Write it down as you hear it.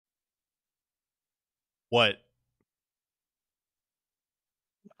What?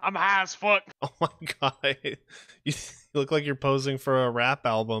 I'm high as fuck. Oh my god. You look like you're posing for a rap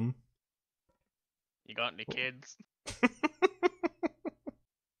album. You got any kids?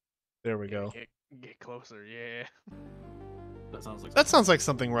 There we go. Get closer, yeah. That sounds like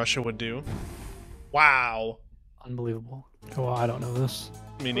something Russia would do. Wow. Unbelievable. Oh, I don't know this.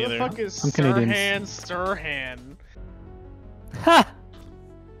 Me Who the neither. fuck is I'm Canadian. Sirhan? Ha!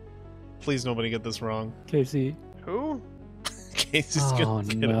 Please nobody get this wrong. Casey. Who? Casey's Oh gonna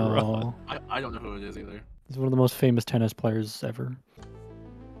get it wrong. no. I don't know who it is either. He's one of the most famous tennis players ever.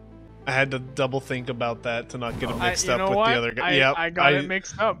 I had to double think about that to not get it mixed you up know with what? the other guy. Yep. I got it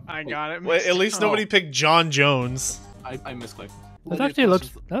mixed up. I got it Well, mixed at least up. nobody picked John Jones. I misclicked. That actually looks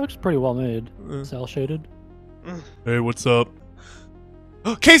pretty well made. Cell shaded. Hey, what's up?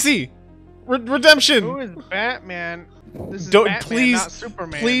 Casey! Redemption! Who is Batman? This is Don't- Batman, please- not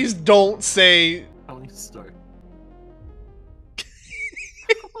Superman. Please don't say Tony Stark.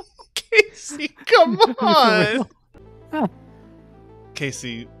 Casey, come on!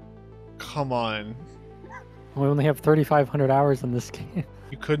 Casey, come on. We only have 3,500 hours in this game.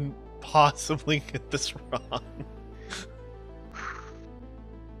 You couldn't possibly get this wrong.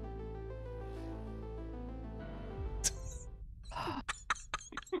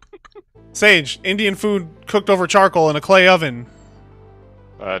 Sage, Indian food cooked over charcoal in a clay oven.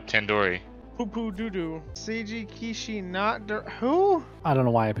 Tandoori. Poo poo doo doo. Seiji Kishi not who? I don't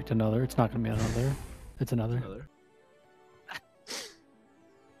know why I picked another. It's not gonna be another. It's another. Another.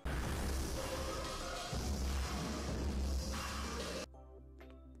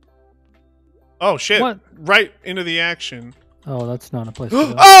 Oh shit! What? Right into the action. Oh, that's not a place. To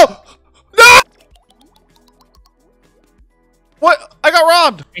go. Oh no! What? I got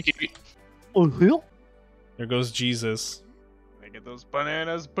robbed. Oh, hell? There goes Jesus. I get those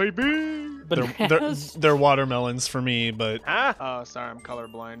bananas, baby. Bananas? They're watermelons for me, but Huh? Oh, sorry, I'm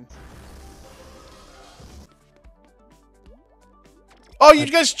colorblind. oh, you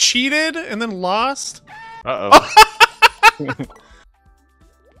guys cheated and then lost. Uh-oh. We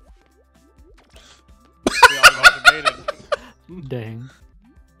all got debated. Dang.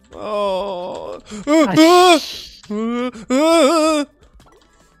 Oh. Well,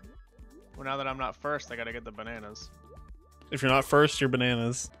 now that I'm not first, I gotta get the bananas. If you're not first, you're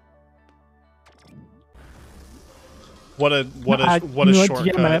bananas. What a You know what,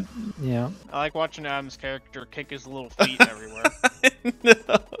 shortcut. Yeah. I like watching Adam's character kick his little feet everywhere. No.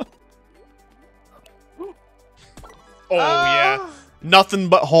 Oh yeah. Nothing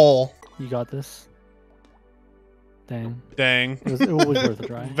but hole. You got this. Dang. Dang. It was worth a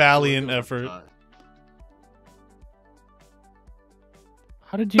try. Valiant effort.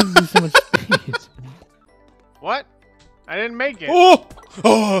 How did you lose so much space? What? I didn't make it. Oh!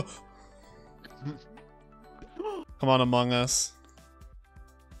 Oh! Come on, Among Us.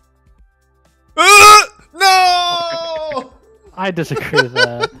 No! I disagree with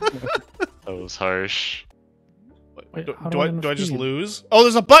that. That was harsh. Wait, do, how do I win do I just speed? lose? Oh,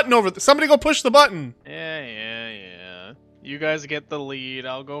 there's a button over there. Somebody go push the button. Yeah. You guys get the lead.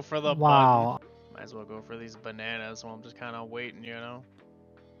 I'll go for the Wow. button. Might as well go for these bananas while I'm just kind of waiting, you know?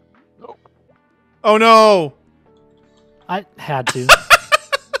 Oh no! I had to.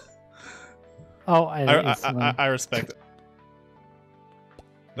 Oh, I respect it.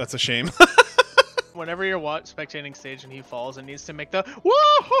 That's a shame. Whenever you're spectating stage and he falls and needs to make the woo!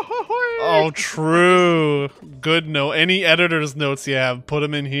 Oh, true. Good note. Any editor's notes you have, put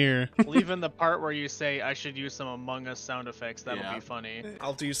them in here. Leave in the part where you say I should use some Among Us sound effects. That'll Yeah. be funny.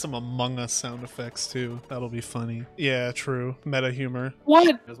 I'll do some Among Us sound effects too. That'll be funny. Yeah, true. Meta humor. What?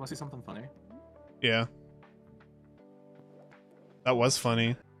 You guys want to see something funny? Yeah. That was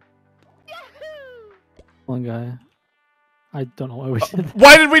funny. One guy. I don't know why we did that.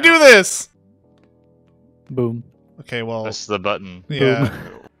 Why did we do this? Boom. Okay, well, That's the button. yeah.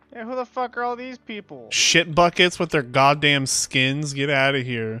 Yeah, who the fuck are all these people? Shit buckets with their goddamn skins. Get out of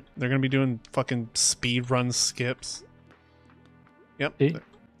here. They're gonna be doing fucking speed run skips. Yep. Hey.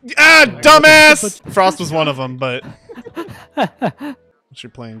 Ah, dumbass! Frost was one of them, but you're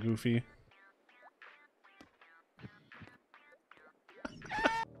playing goofy.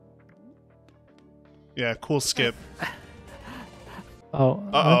 Yeah, cool skip. Oh,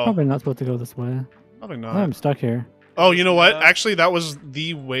 Uh-oh. I'm probably not supposed to go this way. Probably Oh, not. I'm stuck here. Oh, you know what? Yeah. Actually, that was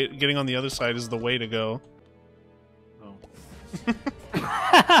the way. Getting on the other side is the way to go. Oh.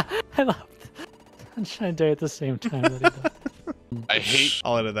 I love Sunshine Day at the same time that he does. I hate.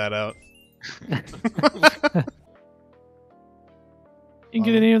 I'll edit that out. You can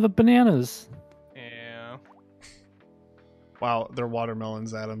get any of the bananas. Yeah. Wow, they're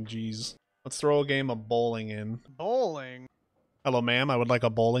watermelons, Adam. Jeez. Let's throw a game of bowling in. Bowling. Hello, ma'am. I would like a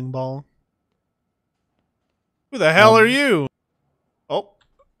bowling ball. Who the hell are you? Oh,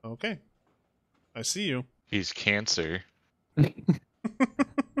 okay. I see you. He's cancer. Sounds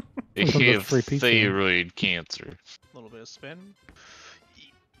He like have free pizza. A thyroid cancer. little bit of spin.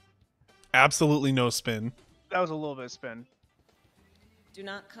 Absolutely no spin. That was a little bit of spin. Do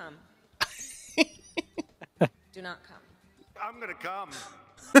not come. Do not come. I'm gonna come.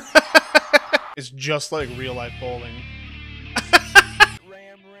 It's just like real life bowling.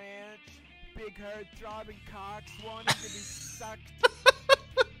 Ram Ranch, big herd throbbing cocks wanting to be sucked.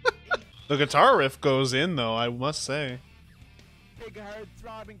 The guitar riff goes in though, I must say. Big herd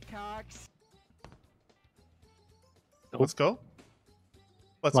throbbing cocks. Let's go.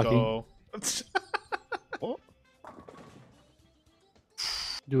 Let's Lucky. go.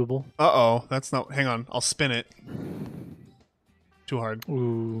 Doable. Uh-oh, that's not... Hang on, I'll spin it. Too hard.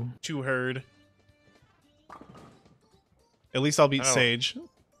 Ooh. Too hard. At least I'll beat Oh. Sage.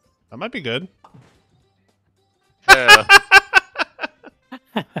 That might be good. Yeah.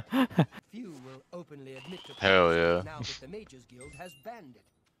 Few will openly admit to Hell yeah. now that the Mages Guild has banned it.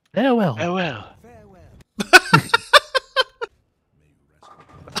 Yeah, well. Oh well. Farewell.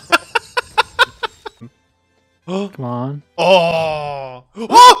 Come on. Oh!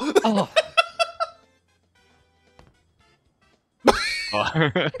 Oh! Oh.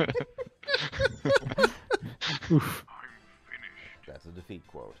 Oof. That's a defeat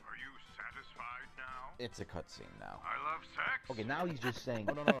quote. Are you satisfied now? It's a cutscene now. I love sex. Okay, now he's just saying.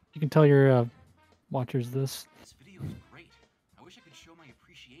 You can tell your watchers this. This video is great. I wish I could show my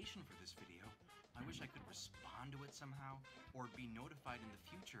appreciation for this video. I wish I could respond to it somehow, or be notified in the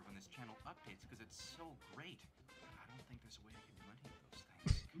future when this channel updates, because it's so great. But I don't think there's a way I can do any of those things.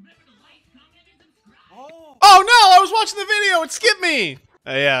 Oh no! I was watching the video! It skipped me!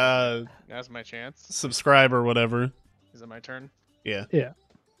 Yeah, Now's my chance. subscribe or whatever. Is it my turn? Yeah. Yeah.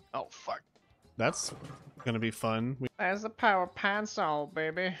 Oh, fuck. That's gonna be fun. We There's the power pencil,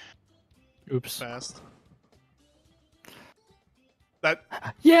 baby. Oops. fast. That...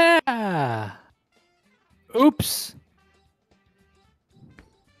 Yeah. Oops.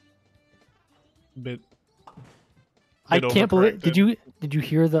 bit... I bit can't believe. overcorrected. Did you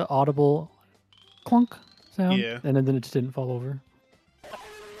hear the audible clunk sound? Yeah. And then it just didn't fall over.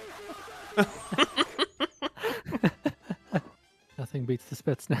 Nothing beats the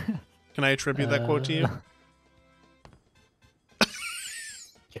Spetsnaz. Can I attribute that quote to you?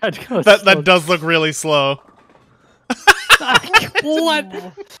 Yeah, it goes That slow. does look really slow.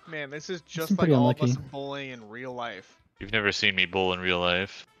 What? Man, this is just Seems like pretty all of us unlucky. bowling in real life. You've never seen me bowl in real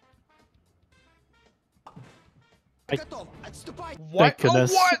life. What? Thank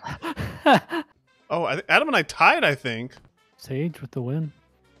goodness. Oh, what? Oh, Adam and I tied, I think. Sage with the win.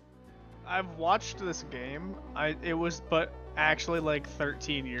 I've watched this game. It was but actually like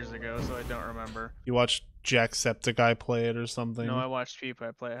 13 years ago, so I don't remember. You watched Jacksepticeye play it or something? No, I watched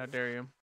PewDiePie play. How dare you?